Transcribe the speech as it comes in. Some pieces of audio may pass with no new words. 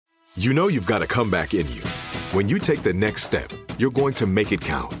You know you've got a comeback in you. When you take the next step, you're going to make it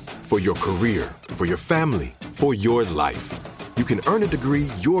count. For your career, for your family, for your life. You can earn a degree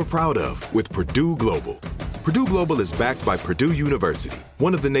you're proud of with Purdue Global. Purdue Global is backed by Purdue University,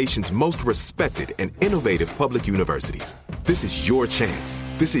 one of the nation's most respected and innovative public universities. This is your chance.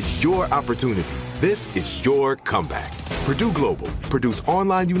 This is your opportunity. This is your comeback. Purdue Global, Purdue's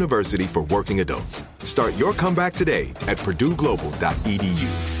online university for working adults. Start your comeback today at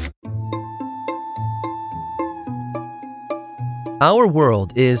purdueglobal.edu. Our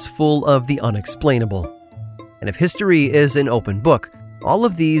world is full of the unexplainable. And if history is an open book, all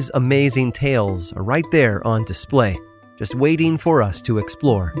of these amazing tales are right there on display, just waiting for us to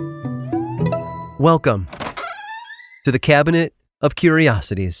explore. Welcome to the Cabinet of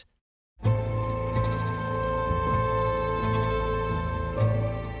Curiosities.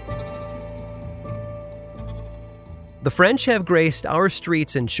 The French have graced our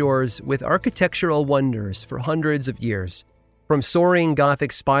streets and shores with architectural wonders for hundreds of years. From soaring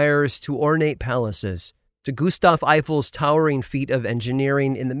Gothic spires to ornate palaces, to Gustave Eiffel's towering feat of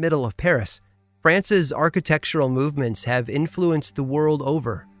engineering in the middle of Paris, France's architectural movements have influenced the world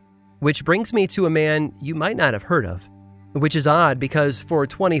over. Which brings me to a man you might not have heard of, which is odd because for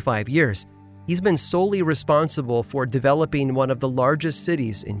 25 years, he's been solely responsible for developing one of the largest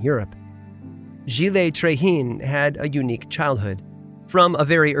cities in Europe. Gilles Tréhine had a unique childhood. From a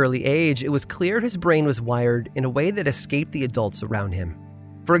very early age, it was clear his brain was wired in a way that escaped the adults around him.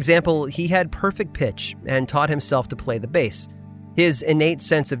 For example, he had perfect pitch and taught himself to play the bass. His innate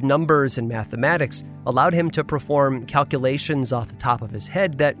sense of numbers and mathematics allowed him to perform calculations off the top of his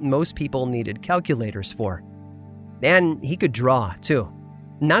head that most people needed calculators for. And he could draw, too.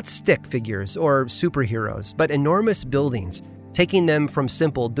 Not stick figures or superheroes, but enormous buildings, taking them from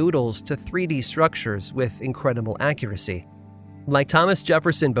simple doodles to 3D structures with incredible accuracy. Like Thomas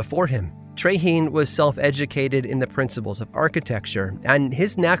Jefferson before him, Tréhine was self-educated in the principles of architecture, and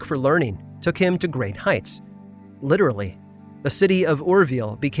his knack for learning took him to great heights. Literally, the city of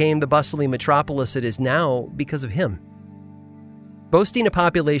Urville became the bustling metropolis it is now because of him. Boasting a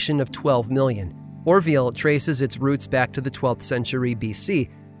population of 12 million, Urville traces its roots back to the 12th century BC,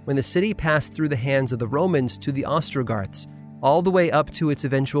 when the city passed through the hands of the Romans to the Ostrogoths, all the way up to its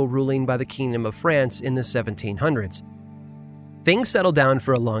eventual ruling by the Kingdom of France in the 1700s. Things settled down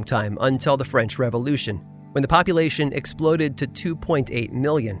for a long time until the French Revolution, when the population exploded to 2.8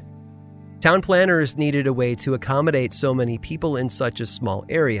 million. Town planners needed a way to accommodate so many people in such a small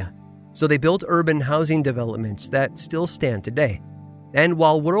area, so they built urban housing developments that still stand today. And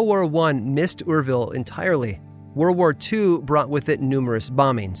while World War I missed Urville entirely, World War II brought with it numerous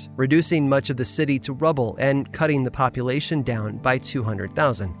bombings, reducing much of the city to rubble and cutting the population down by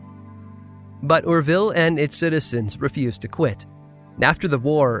 200,000. But Urville and its citizens refused to quit. After the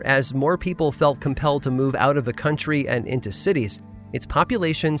war, as more people felt compelled to move out of the country and into cities, its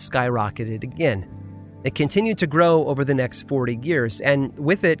population skyrocketed again. It continued to grow over the next 40 years, and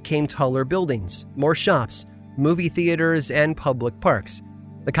with it came taller buildings, more shops, movie theaters, and public parks,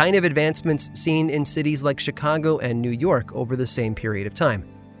 the kind of advancements seen in cities like Chicago and New York over the same period of time.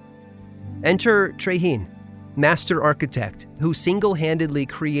 Enter Tréhine, master architect who single-handedly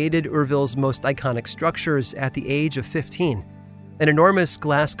created Urville's most iconic structures at the age of 15. An enormous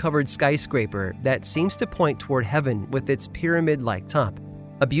glass-covered skyscraper that seems to point toward heaven with its pyramid-like top.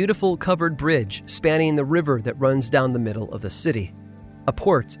 A beautiful covered bridge spanning the river that runs down the middle of the city. A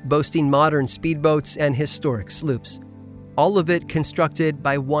port boasting modern speedboats and historic sloops. All of it constructed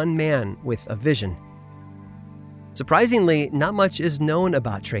by one man with a vision. Surprisingly, not much is known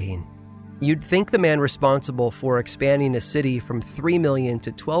about Tréhine. You'd think the man responsible for expanding a city from 3 million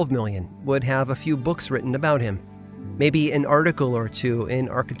to 12 million would have a few books written about him, maybe an article or two in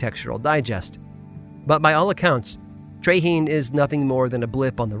Architectural Digest. But by all accounts, Tréhine is nothing more than a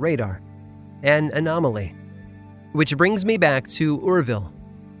blip on the radar, an anomaly. Which brings me back to Urville.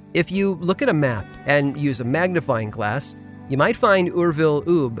 If you look at a map and use a magnifying glass, you might find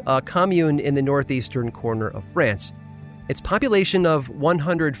Urville-Aube, a commune in the northeastern corner of France. Its population of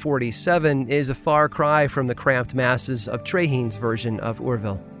 147 is a far cry from the cramped masses of Tréhine's version of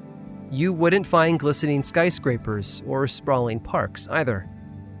Urville. You wouldn't find glistening skyscrapers or sprawling parks either.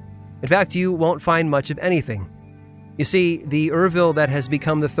 In fact, you won't find much of anything. You see, the Urville that has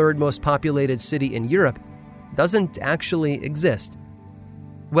become the third most populated city in Europe doesn't actually exist.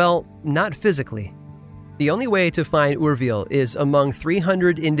 Well, not physically. The only way to find Urville is among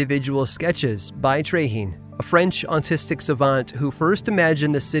 300 individual sketches by Tréhine, a French autistic savant who first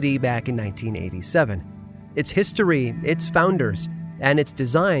imagined the city back in 1987. Its history, its founders, and its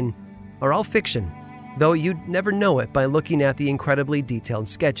design are all fiction. though you'd never know it by looking at the incredibly detailed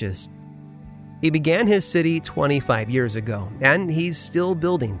sketches. He began his city 25 years ago, and he's still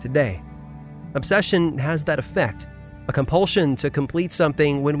building today. Obsession has that effect, a compulsion to complete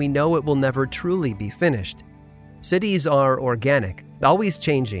something when we know it will never truly be finished. Cities are organic, always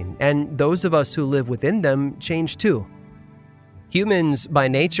changing, and those of us who live within them change too. Humans, by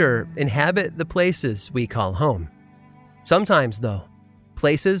nature, inhabit the places we call home. Sometimes, though,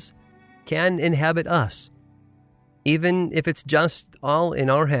 places can inhabit us, even if it's just all in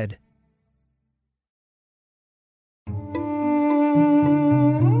our head.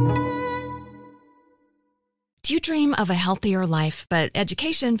 Do you dream of a healthier life, but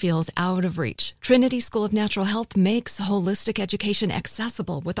education feels out of reach? Trinity School of Natural Health makes holistic education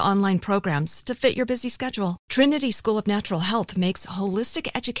accessible with online programs to fit your busy schedule. Trinity School of Natural Health makes holistic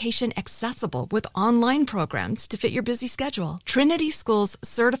education accessible with online programs to fit your busy schedule. Trinity School's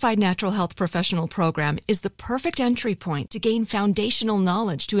Certified Natural Health Professional Program is the perfect entry point to gain foundational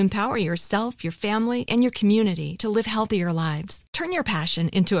knowledge to empower yourself, your family, and your community to live healthier lives. Turn your passion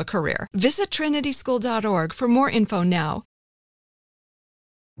into a career. Visit trinityschool.org for more info now.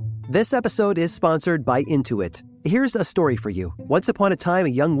 This episode is sponsored by Intuit. Here's a story for you. Once upon a time, a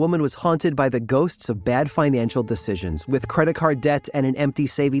young woman was haunted by the ghosts of bad financial decisions, with credit card debt and an empty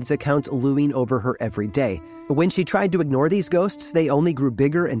savings account looming over her every day. But when she tried to ignore these ghosts, they only grew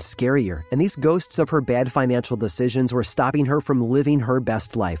bigger and scarier, and these ghosts of her bad financial decisions were stopping her from living her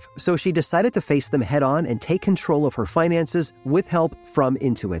best life. So she decided to face them head on and take control of her finances with help from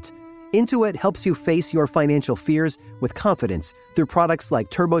Intuit. Intuit helps you face your financial fears with confidence through products like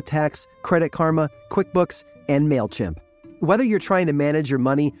TurboTax, Credit Karma, QuickBooks, and MailChimp. Whether you're trying to manage your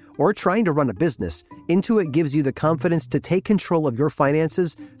money or trying to run a business, Intuit gives you the confidence to take control of your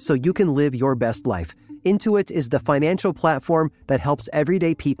finances so you can live your best life. Intuit is the financial platform that helps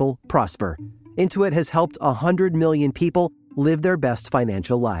everyday people prosper. Intuit has helped 100 million people live their best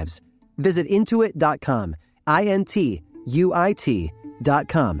financial lives. Visit Intuit.com, Intuit.com,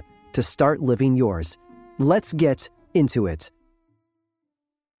 to start living yours. Let's get into it.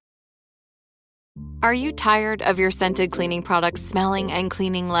 Are you tired of your scented cleaning products smelling and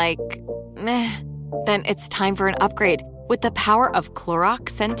cleaning like meh? Then it's time for an upgrade with the power of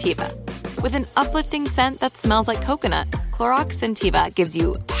Clorox Scentiva. With an uplifting scent that smells like coconut, Clorox Scentiva gives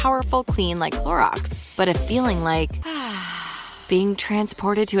you powerful clean like Clorox, but a feeling like being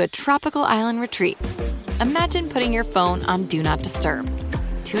transported to a tropical island retreat. Imagine putting your phone on Do Not Disturb,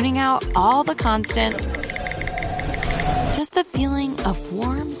 tuning out all the constant, just the feeling of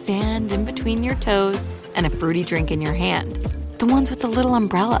warm sand in between your toes and a fruity drink in your hand. The ones with the little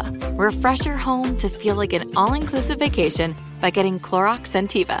umbrella. Refresh your home to feel like an all-inclusive vacation by getting Clorox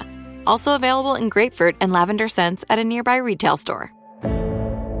Scentiva. Also available in grapefruit and lavender scents at a nearby retail store.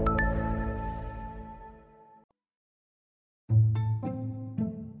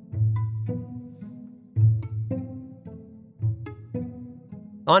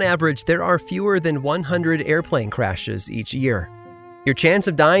 On average, there are fewer than 100 airplane crashes each year. Your chance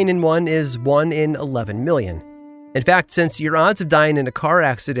of dying in one is 1 in 11 million. In fact, since your odds of dying in a car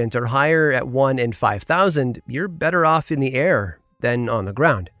accident are higher at 1 in 5,000, you're better off in the air than on the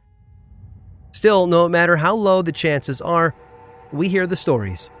ground. Still, no matter how low the chances are, we hear the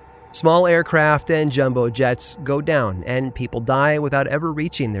stories. Small aircraft and jumbo jets go down, and people die without ever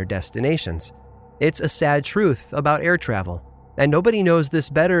reaching their destinations. It's a sad truth about air travel. And nobody knows this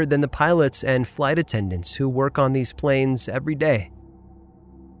better than the pilots and flight attendants who work on these planes every day.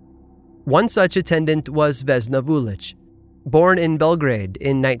 One such attendant was Vesna Vulic. Born in Belgrade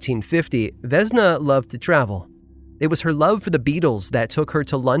in 1950, Vesna loved to travel. It was her love for the Beatles that took her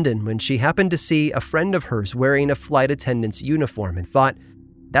to London when she happened to see a friend of hers wearing a flight attendant's uniform and thought,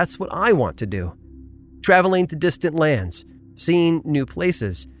 that's what I want to do. Traveling to distant lands, seeing new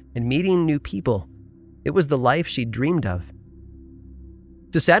places, and meeting new people. It was the life she dreamed of.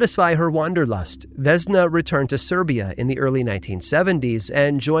 To satisfy her wanderlust, Vesna returned to Serbia in the early 1970s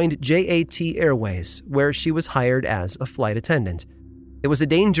and joined JAT Airways, where she was hired as a flight attendant. It was a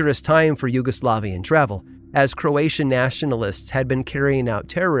dangerous time for Yugoslavian travel, as Croatian nationalists had been carrying out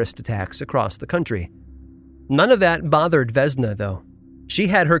terrorist attacks across the country. None of that bothered Vesna, though. She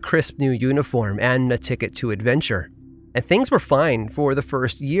had her crisp new uniform and a ticket to adventure. And things were fine for the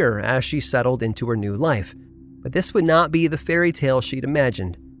first year as she settled into her new life. But this would not be the fairy tale she'd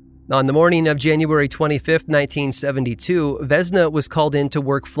imagined. On the morning of January 25, 1972, Vesna was called in to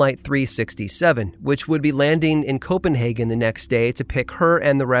work Flight 367, which would be landing in Copenhagen the next day to pick her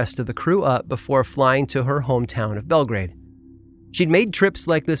and the rest of the crew up before flying to her hometown of Belgrade. She'd made trips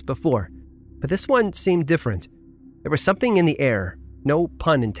like this before, but this one seemed different. There was something in the air, no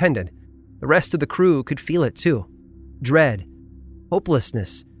pun intended, The rest of the crew could feel it too. Dread,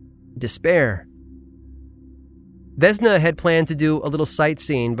 hopelessness, despair. Vesna had planned to do a little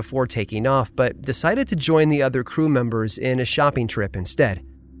sightseeing before taking off, but decided to join the other crew members in a shopping trip instead.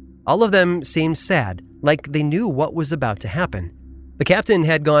 All of them seemed sad, like they knew what was about to happen. The captain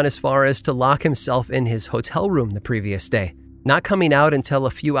had gone as far as to lock himself in his hotel room the previous day, not coming out until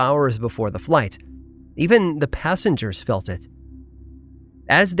a few hours before the flight. Even the passengers felt it.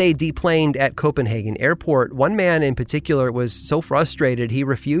 As they deplaned at Copenhagen Airport, one man in particular was so frustrated he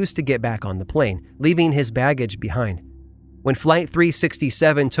refused to get back on the plane, leaving his baggage behind. When Flight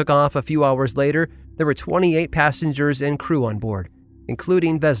 367 took off a few hours later, there were 28 passengers and crew on board,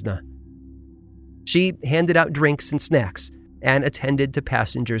 including Vesna. She handed out drinks and snacks and attended to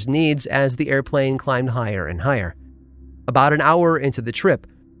passengers' needs as the airplane climbed higher and higher. About an hour into the trip,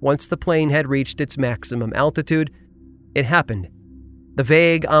 once the plane had reached its maximum altitude, it happened. The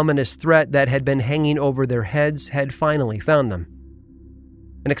vague, ominous threat that had been hanging over their heads had finally found them.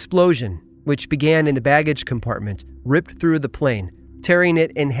 An explosion, which began in the baggage compartment, ripped through the plane, tearing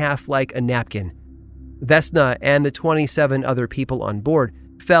it in half like a napkin. Vesna and the 27 other people on board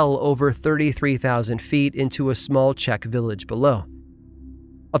fell over 33,000 feet into a small Czech village below.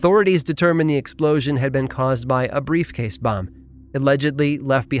 Authorities determined the explosion had been caused by a briefcase bomb, allegedly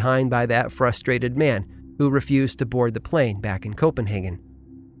left behind by that frustrated man who refused to board the plane back in Copenhagen.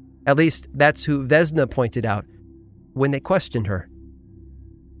 At least that's who Vesna pointed out when they questioned her.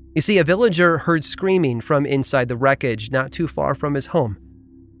 You see, a villager heard screaming from inside the wreckage not too far from his home.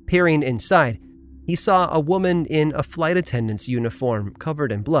 Peering inside, he saw a woman in a flight attendant's uniform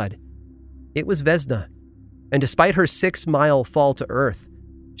covered in blood. It was Vesna, and despite her 6-mile fall to earth,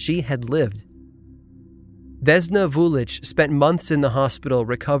 she had lived. Vesna Vulic spent months in the hospital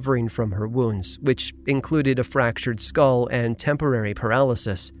recovering from her wounds, which included a fractured skull and temporary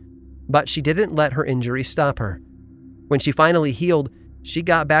paralysis. But she didn't let her injury stop her. When she finally healed, she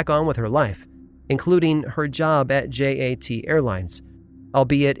got back on with her life, including her job at JAT Airlines,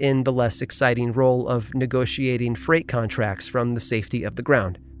 albeit in the less exciting role of negotiating freight contracts from the safety of the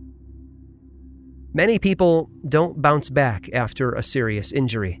ground. Many people don't bounce back after a serious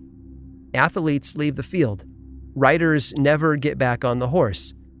injury. Athletes leave the field. Riders never get back on the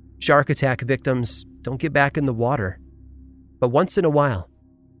horse. Shark attack victims don't get back in the water. But once in a while,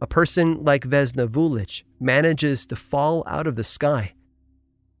 a person like Vesna Vulic manages to fall out of the sky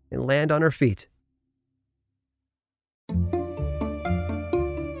and land on her feet.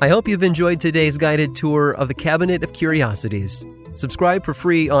 I hope you've enjoyed today's guided tour of the Cabinet of Curiosities. Subscribe for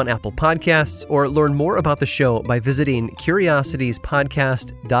free on Apple Podcasts or learn more about the show by visiting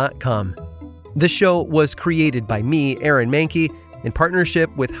curiositiespodcast.com. This show was created by me, Aaron Mahnke, in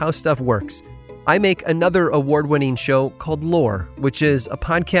partnership with How Stuff Works. I make another award-winning show called Lore, which is a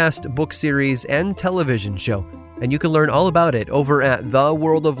podcast, book series, and television show, and you can learn all about it over at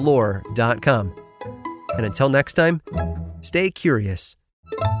theworldoflore.com. And until next time, stay curious.